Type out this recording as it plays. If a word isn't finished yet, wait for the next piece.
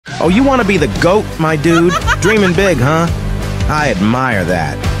Oh, you want to be the GOAT, my dude? Dreaming big, huh? I admire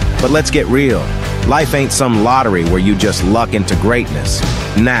that. But let's get real. Life ain't some lottery where you just luck into greatness.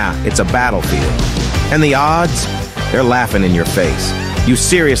 Nah, it's a battlefield. And the odds? They're laughing in your face. You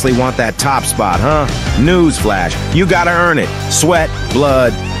seriously want that top spot, huh? Newsflash, you gotta earn it. Sweat,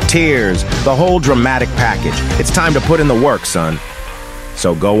 blood, tears, the whole dramatic package. It's time to put in the work, son.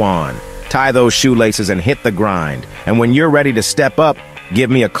 So go on. Tie those shoelaces and hit the grind. And when you're ready to step up, give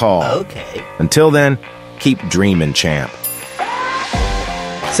me a call. Okay. Until then, keep dreaming, champ.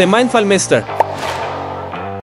 Say mindful, mister.